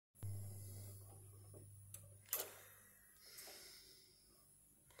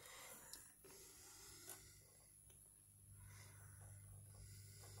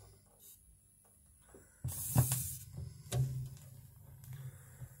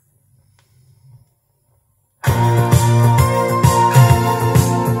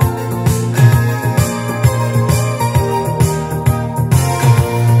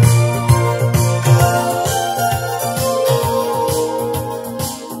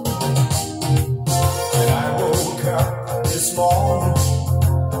This morning,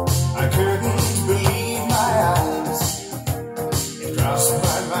 I couldn't believe my eyes. It crossed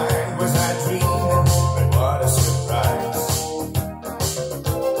my mind, was I dreaming? But what a surprise.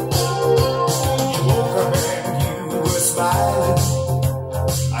 You woke up and you were smiling.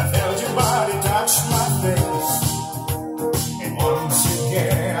 I felt your body touch my face, and once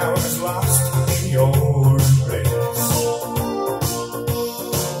again I was lost in your embrace.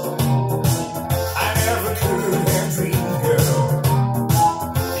 I never could have dreamed, girl,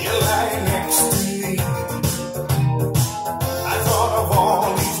 you're lying next to me. I thought of all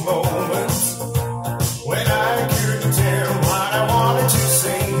these moments when I couldn't tell what I wanted to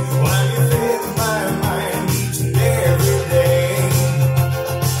say, while you filled my mind each and every day.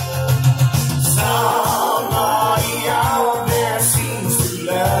 Somebody out there seems to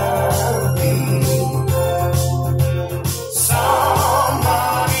love me.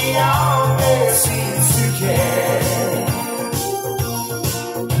 Somebody out there seems to care.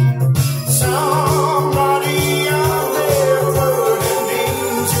 Somebody out there put an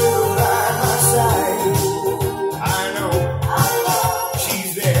angel by my side. I know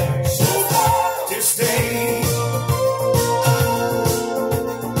she's there to stay.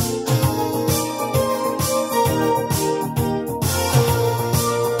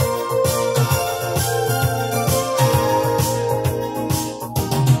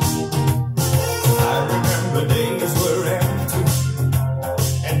 I remember days were empty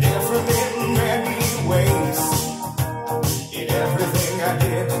and different in many ways. In everything I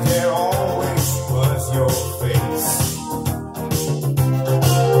did, there always was your face.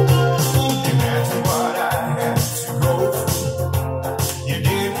 Imagine what I had to go through. You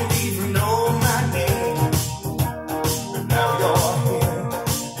didn't even know my name, but now you're here.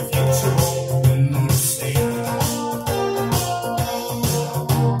 The future won't be the same.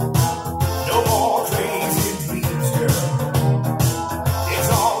 No more crazy dreams, girl. It's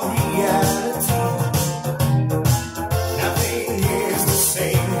all reality. Nothing is the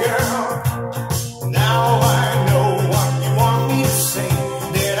same, girl. Now I know what you want me to say,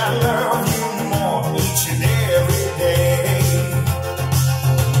 that I love you more each and every day.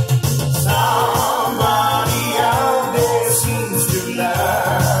 Somebody out there seems to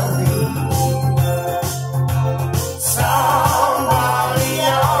love me. Somebody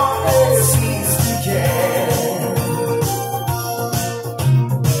out there seems to care.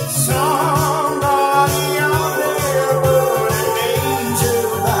 Somebody out there put an angel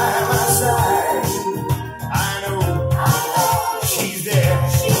by my side. I know she's there.